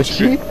 You're just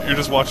watching me. You're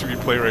just watching me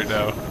play right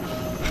now.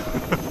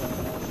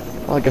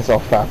 Well, I guess I'll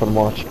fap and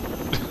watch.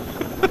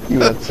 You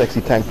with that sexy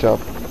tank top.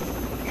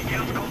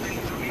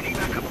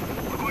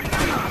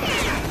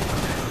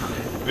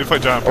 If I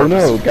die on Oh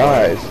no, purpose.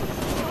 guys!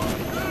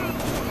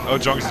 Oh,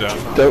 Jung's down.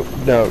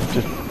 No,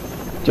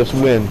 just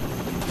win.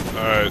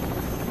 Alright.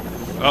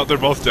 Oh, they're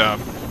both down.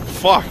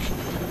 Fuck!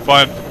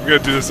 Fine, I'm gonna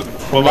do this by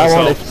From now on,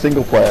 myself. it's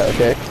single player,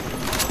 okay?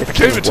 I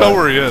can't even tell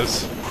where he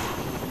is.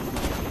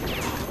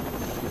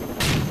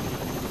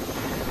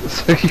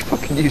 So you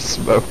fucking use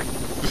smoke.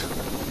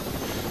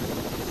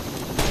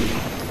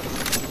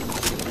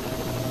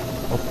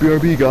 Oh,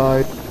 BRB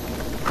guy.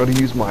 Gotta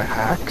use my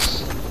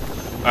hacks.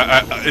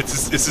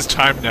 It's his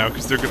time now,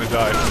 because they're gonna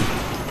die.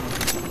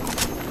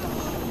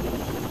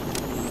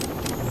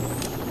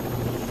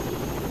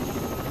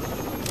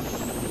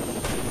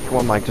 Come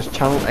on, Mike, just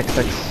channel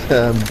XX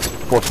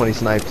 420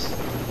 snipes.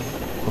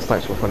 Well,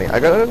 snipes 420. I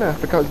don't know, I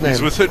forgot his name.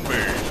 He's within me.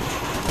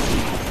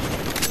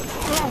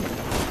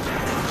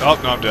 Oh,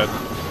 no, I'm dead.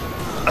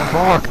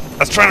 Fuck! I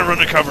was trying to run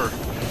to cover.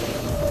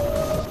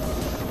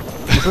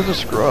 He's such a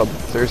scrub,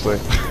 seriously.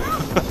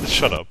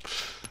 Shut up.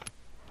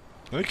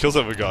 How many kills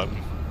have we gotten?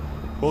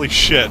 Holy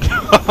shit.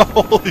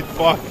 Holy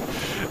fuck.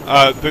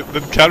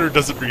 The counter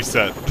doesn't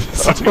reset.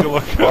 So take a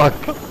look. Fuck.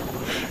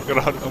 I'm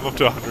up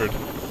to 100.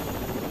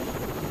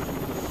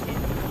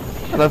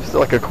 And I'm still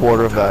like a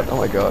quarter of that. Oh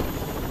my god.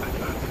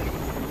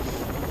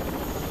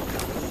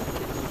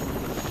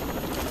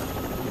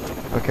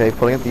 Okay,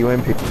 pulling up the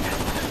UMP.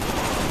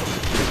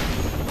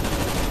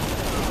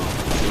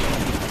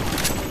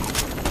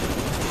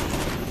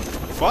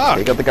 Fuck!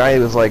 You got the guy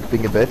who was like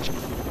being a bitch.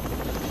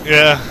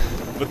 Yeah,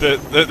 but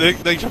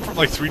they come from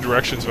like 3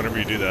 directions whenever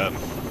you do that.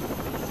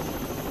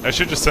 I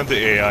should just send the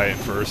AI in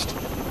first.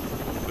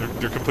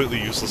 They're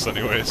completely useless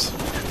anyways.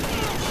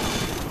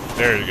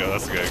 There you go,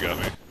 that's the guy who got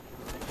me.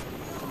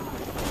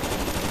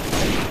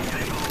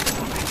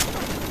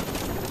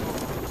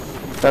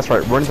 That's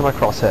right, run into my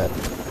crosshair.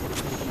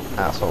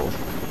 Assholes.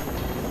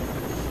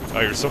 Oh,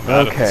 you're so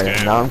mad at this Okay,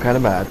 game. now I'm kinda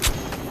mad.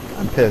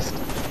 I'm pissed.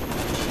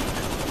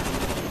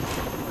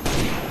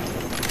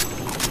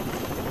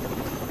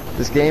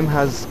 This game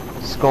has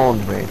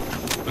scorned me.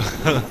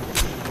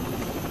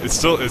 It's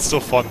still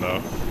fun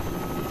though.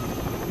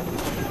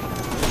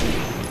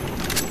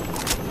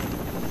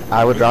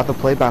 I would rather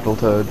play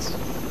Battletoads.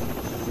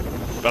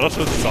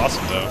 Battletoads is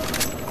awesome though.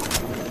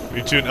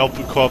 We do an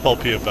co-op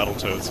LP of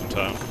Battletoads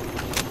sometime.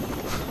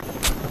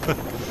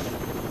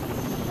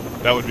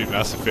 That would be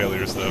massive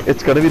failures though.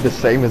 It's gonna be the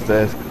same as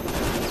this.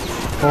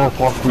 Oh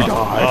fuck, we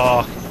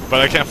died.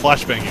 But I can't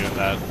flashbang you in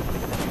that.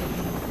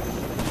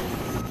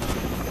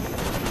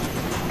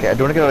 Okay, I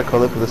don't wanna get out of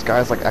color because this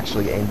guy's like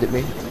actually aimed at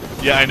me.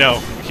 Yeah, I know.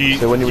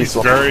 So when you He's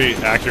resolve- very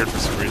accurate for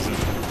some reason.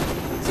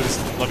 So just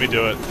let me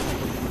do it.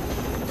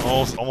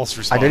 Almost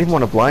respawned. I don't even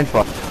want to blind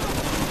fuck.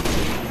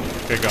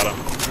 Okay, got him.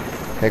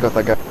 Okay, got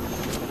that guy.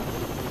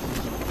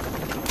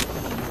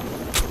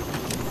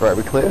 Right,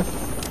 we clear?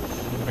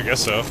 I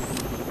guess so.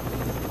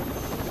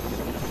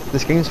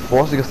 This game's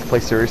forcing us to play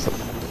seriously.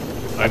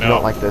 I do know.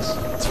 not like this.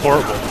 It's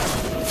horrible.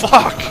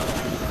 Fuck!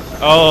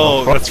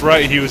 Oh, fuck. that's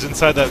right. He was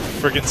inside that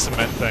friggin'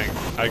 cement thing.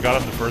 I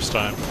got him the first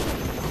time.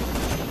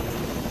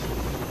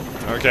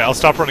 Okay, I'll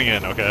stop running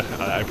in, okay?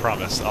 I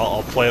promise.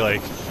 I'll play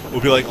like... We'll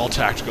be like all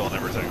tactical and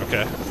everything,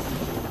 okay?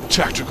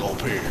 Tactical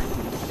P.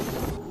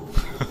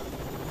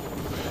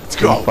 Let's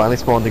We go! finally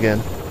spawned again.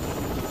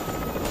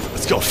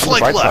 Let's go! On the Flank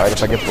bright side,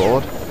 left! if I get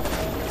bored,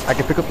 I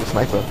can pick up the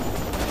sniper.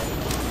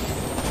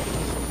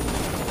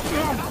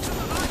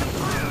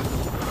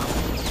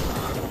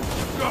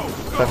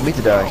 Time for me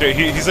to die. Okay,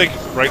 he's like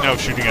right now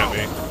shooting at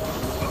me. I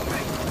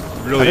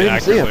Really didn't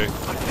even see him. accurately.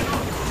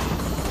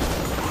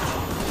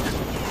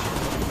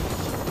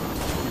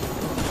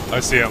 I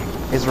see him.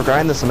 Is the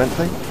guy in the cement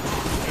thing?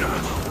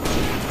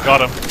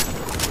 Got him.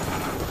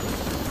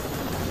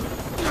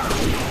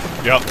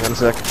 Yep, One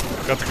sec.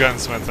 got the guy in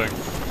the cement thing.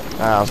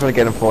 I was gonna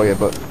get him for you,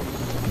 but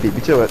you beat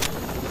me to it.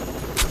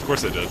 Of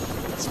course I did.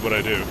 That's what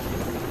I do.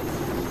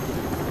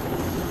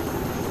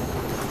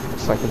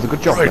 Sniper's a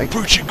good job, mate.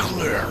 breach and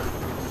clear.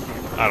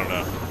 I don't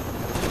know.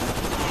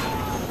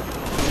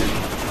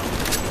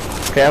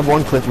 Okay, I have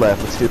 1 clip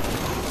left. Let's do.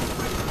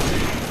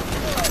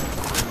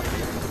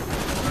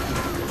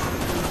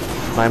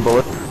 9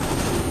 bullet.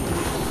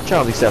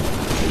 Charlie 7.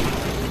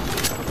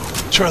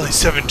 Charlie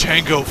 7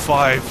 Tango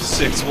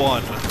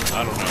 561.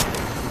 I don't know.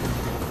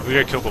 We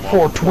gotta kill them all.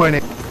 420.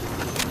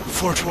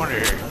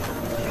 420.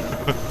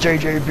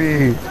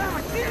 JJB.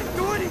 I didn't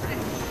do anything!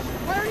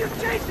 Why are you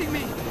chasing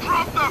me?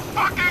 Drop the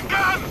fucking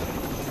gun!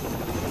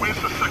 Where's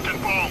the second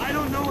ball? I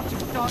don't know what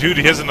you've done. Dude,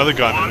 he has another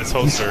gun in his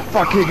He's holster.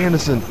 fucking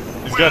innocent.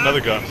 He's got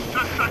another gun.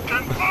 The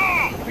second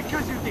ball!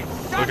 Because you did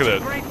such Look at a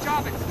it. great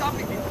job at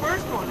stopping the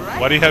first one, right?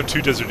 Why do you have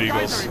 2 Desert You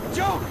Eagles? guys are a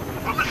joke!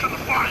 Permission to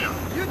fire!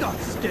 You don't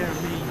scare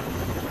me.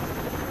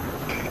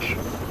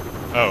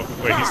 Oh,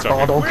 wait, he's Oh,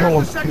 talking. don't kill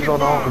Where's the him. He's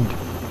second unarmed.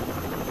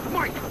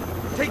 Mike,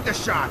 take the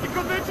shot. The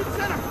convention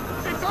center.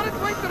 It's on its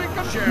way to the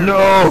convention.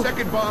 No. The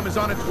second bomb is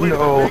on its way to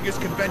No. the Vegas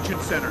Convention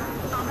Center.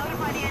 I'll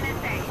notify the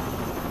NSA.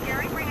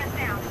 Gary, bring us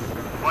down.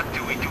 What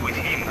do we do with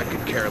him? I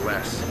could care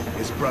less.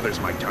 His brother's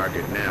my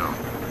target now.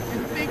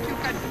 You think you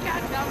can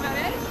catch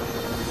Alvarez?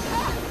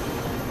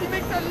 He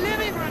makes a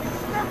living running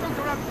circles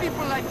around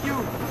people like you.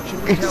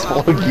 Should we It's tell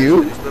all Alvarez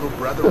you? that his little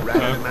brother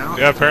ratted him out?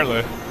 Yeah,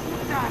 apparently.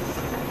 Got him.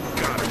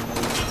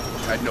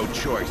 Had no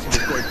choice. He was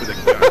going for the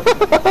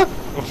gun.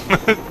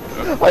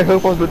 I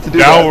hope I was meant to do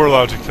Now that. we're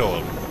allowed to kill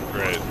him.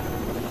 Great.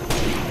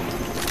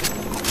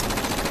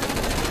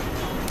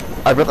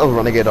 I've got the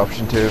renegade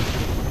option too.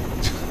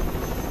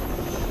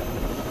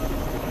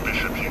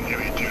 Bishop, you knew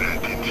he'd do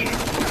that, didn't you?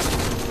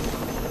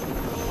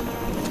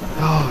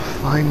 Oh,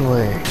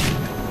 finally.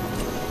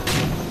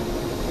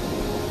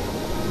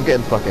 I'm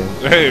getting fucking.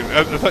 Hey,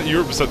 I thought you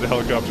were beside the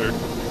helicopter.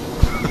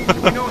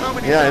 You know how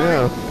many Yeah, I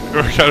times? know. We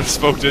were kind of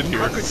smoked in here.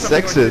 How could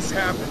something like this Sexist.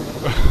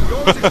 happen? You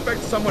always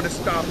expect someone to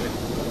stop it.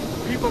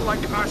 People like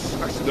us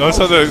are supposed Notice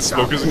how the to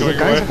smoke stop is it. going The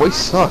guy's away? voice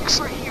sucks.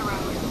 We're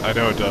heroes. I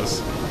know it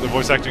does. The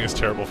voice acting is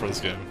terrible for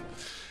this game.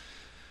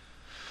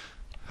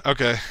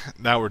 Okay,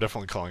 now we're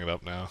definitely calling it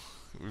up now.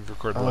 We've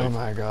recorded Oh like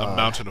my a God.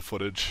 mountain of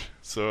footage.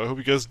 So I hope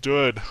you guys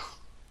enjoyed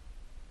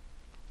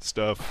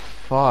stuff.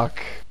 Fuck.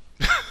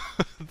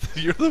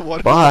 You're the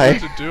one Bye. who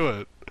said to do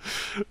it.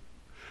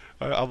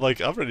 I'm like,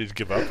 I'm ready to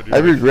give up. And I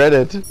you're like, regret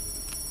it.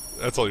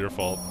 that's all your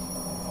fault.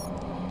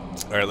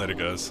 Alright, later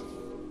guys.